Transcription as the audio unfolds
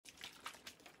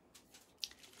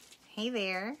Hey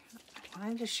there, I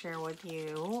wanted to share with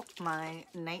you my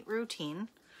night routine.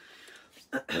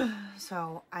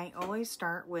 So I always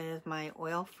start with my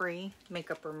oil-free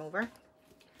makeup remover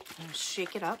and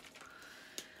shake it up.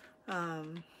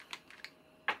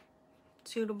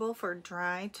 Suitable for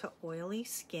dry to oily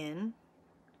skin.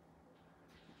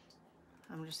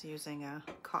 I'm just using a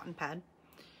cotton pad.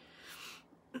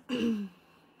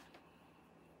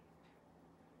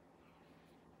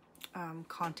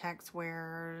 Contacts,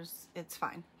 wears, it's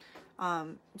fine.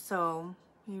 So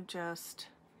you just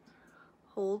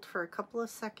hold for a couple of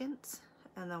seconds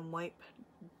and then wipe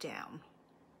down.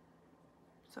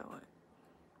 So it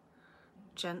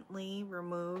gently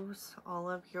removes all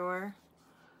of your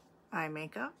eye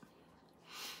makeup.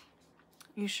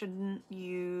 You shouldn't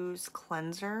use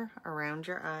cleanser around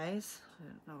your eyes. I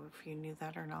don't know if you knew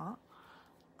that or not.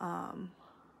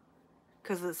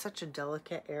 Because it's such a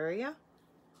delicate area.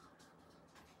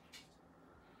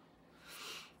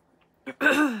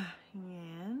 And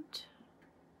I'm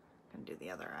gonna do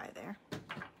the other eye there.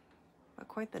 But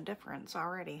quite the difference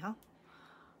already, huh?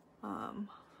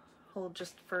 Hold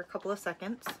just for a couple of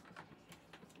seconds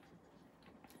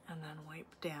and then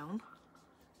wipe down.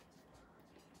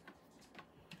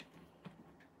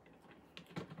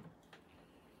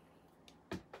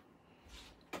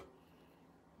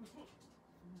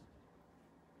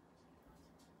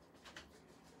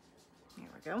 Here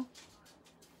we go.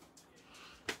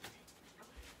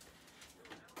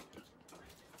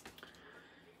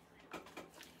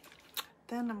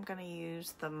 Then I'm going to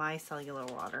use the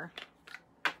micellar water.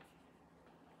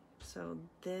 So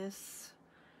this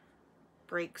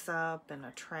breaks up and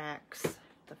attracts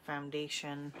the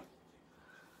foundation.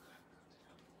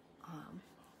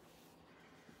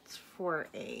 It's for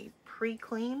a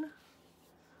pre-clean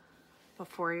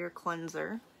before your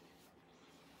cleanser,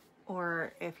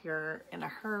 or if you're in a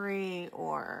hurry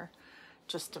or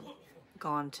just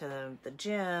gone to the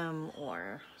gym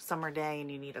or summer day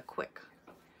and you need a quick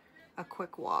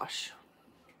wash.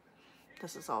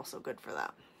 This is also good for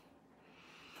that.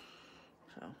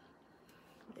 So,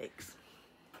 yikes.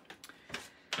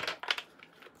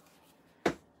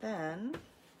 Then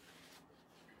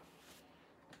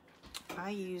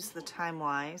I use the Time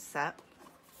Wise set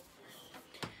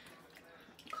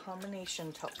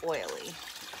combination to oily.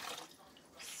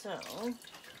 So,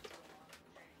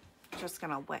 just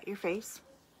gonna wet your face.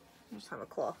 I just have a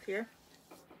cloth here.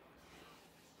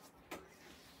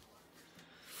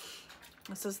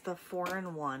 This is the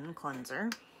 4-in-1 cleanser.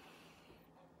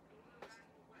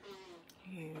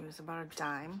 Use about a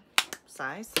dime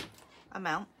size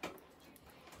amount.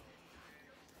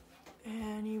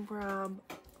 And you rub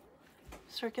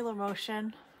circular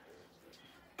motion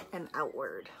and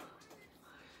outward.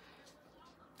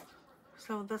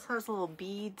 So this has little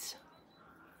beads.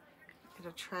 It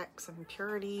attracts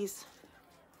impurities.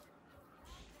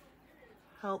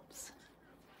 Helps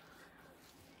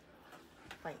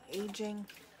by aging.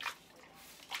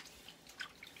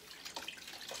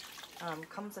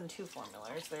 Comes in 2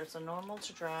 formulas. There's a normal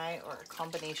to dry or a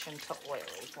combination to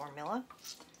oily formula.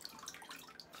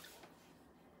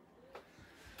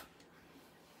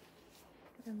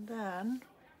 And then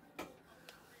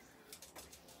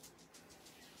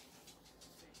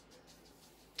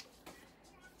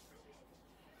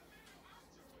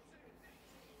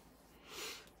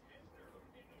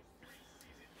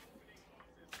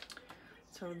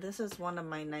so this is one of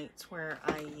my nights where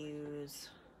I use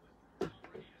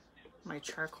my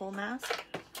charcoal mask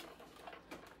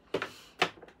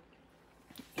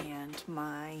and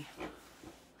my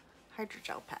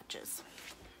hydrogel patches.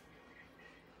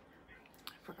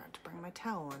 I forgot to bring my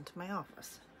towel into my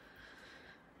office.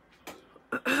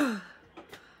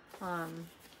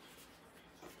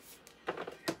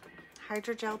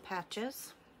 Hydrogel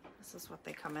patches, this is what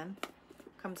they come in.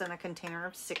 Comes in a container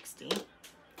of 60.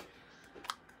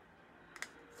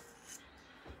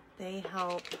 They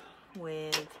help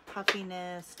with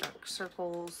puffiness, dark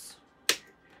circles.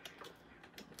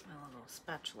 My little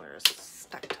spatula is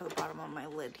stuck to the bottom of my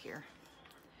lid here.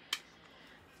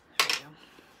 There we go.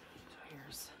 So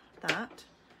here's that.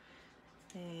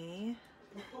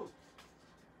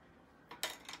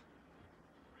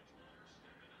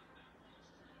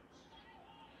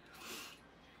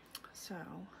 So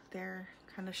they're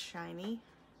kind of shiny,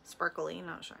 sparkly,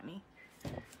 not shiny.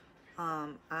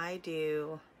 I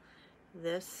do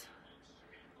this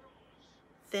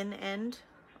thin end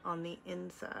on the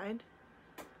inside,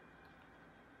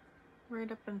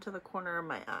 right up into the corner of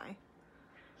my eye.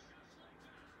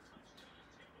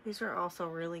 These are also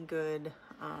really good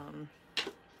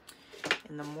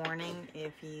in the morning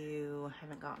if you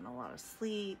haven't gotten a lot of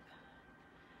sleep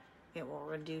it will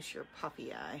reduce your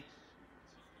puffy eye.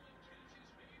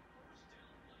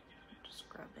 Just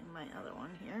grabbing my other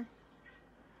one here.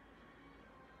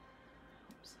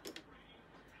 Oops.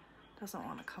 Doesn't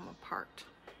want to come apart.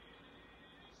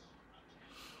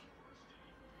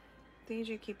 These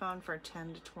you keep on for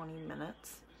 10 to 20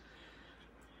 minutes.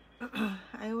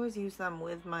 I always use them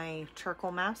with my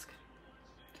charcoal mask,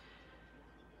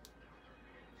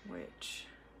 which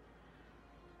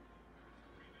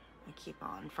I keep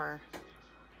on for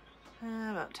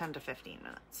about 10 to 15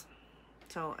 minutes.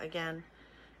 So again,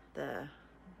 the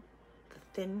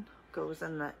thin goes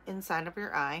in the inside of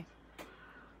your eye,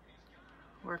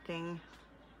 working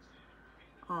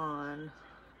on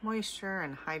moisture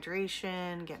and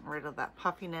hydration, getting rid of that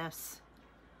puffiness.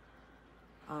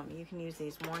 You can use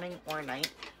these morning or night.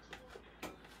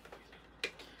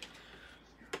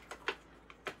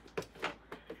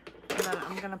 And then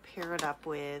I'm gonna pair it up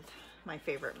with my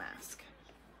favorite mask.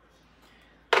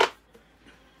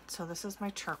 So this is my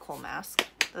charcoal mask.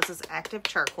 This is active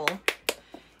charcoal.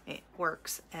 It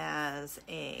works as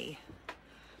a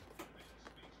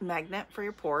magnet for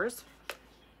your pores.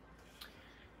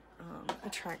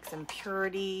 Attracts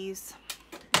impurities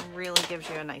and really gives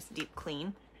you a nice deep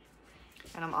clean.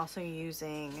 And I'm also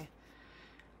using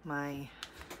my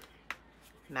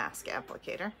mask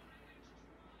applicator.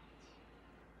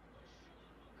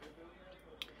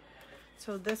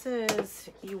 So this is,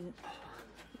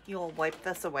 you'll wipe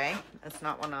this away. It's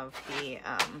not one of the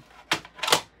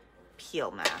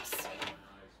peel masks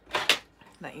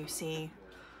that you see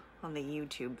on the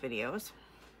YouTube videos.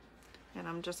 And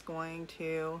I'm just going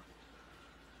to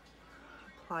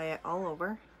apply it all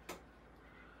over.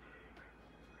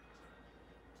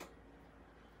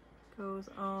 Goes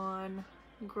on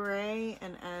gray,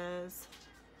 and as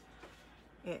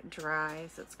it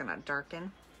dries, it's gonna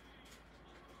darken.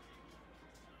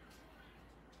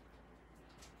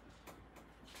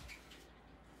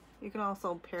 You can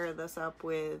also pair this up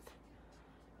with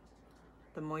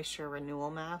the moisture renewal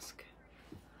mask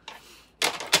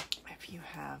if you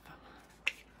have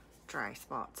dry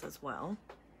spots as well.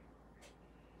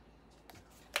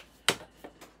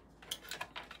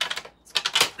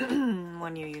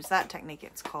 When you use that technique,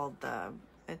 it's called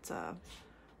it's a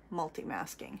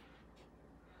multi-masking.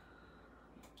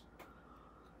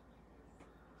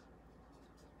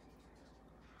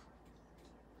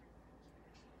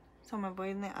 So I'm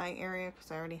avoiding the eye area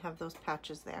because I already have those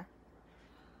patches there.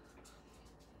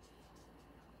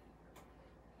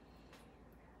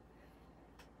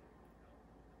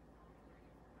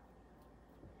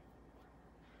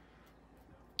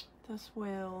 This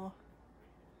will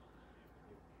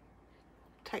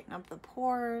tighten up the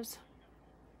pores.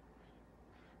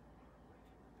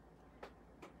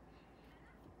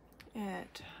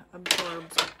 It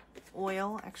absorbs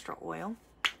oil, extra oil.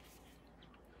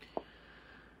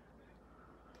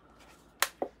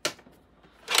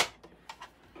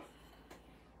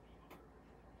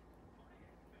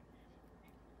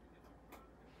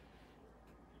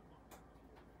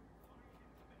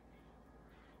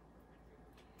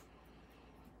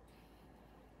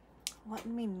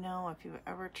 Letting me know if you've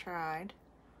ever tried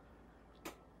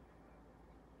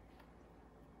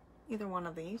either one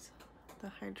of these,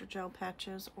 the hydrogel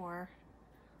patches or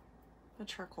the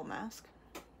charcoal mask,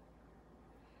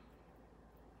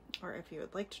 or if you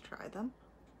would like to try them,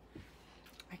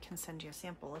 I can send you a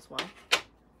sample as well.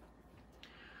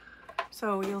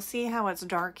 So you'll see how it's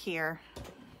dark here.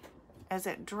 As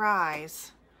it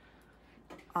dries,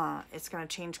 it's going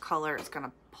to change color. It's going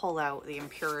to pull out the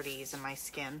impurities in my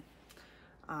skin.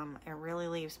 It really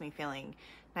leaves me feeling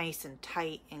nice and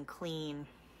tight and clean.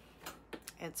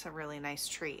 It's a really nice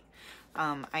treat.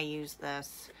 I use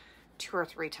this 2 or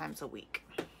 3 times a week.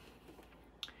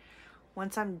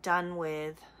 Once I'm done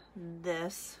with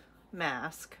this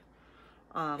mask,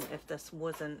 if this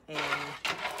wasn't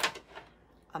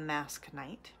a mask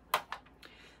night,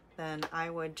 then I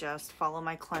would just follow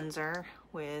my cleanser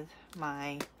with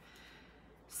my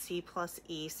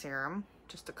C+E serum,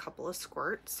 just a couple of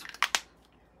squirts.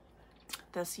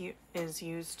 This is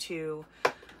used to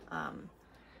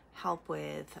help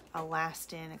with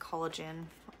elastin and collagen,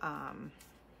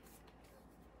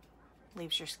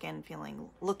 leaves your skin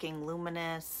looking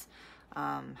luminous,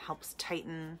 helps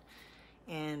tighten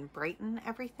and brighten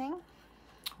everything,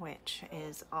 which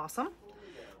is awesome.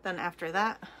 Then after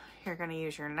that, you're going to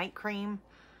use your night cream.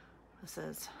 This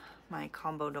is my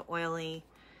combo to oily,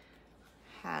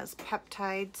 has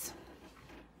peptides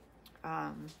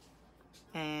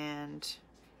and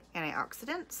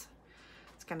antioxidants.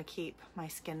 It's going to keep my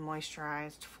skin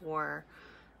moisturized for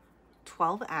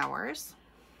 12 hours.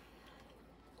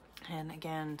 And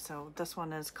again, so this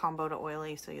one is combo to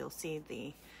oily, so you'll see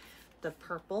the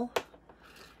purple.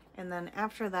 And then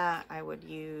after that, I would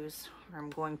use, or I'm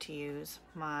going to use,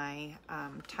 my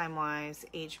Time Wise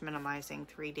Age Minimizing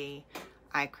 3D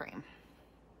Eye Cream.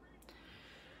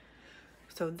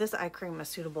 So this eye cream is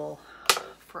suitable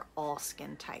for all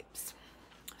skin types.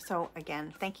 So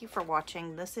again, thank you for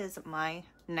watching. This is my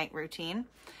night routine.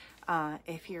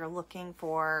 If you're looking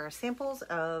for samples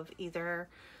of either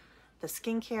the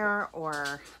skincare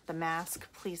or the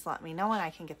mask, please let me know and I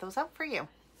can get those out for you.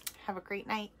 Have a great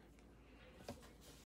night.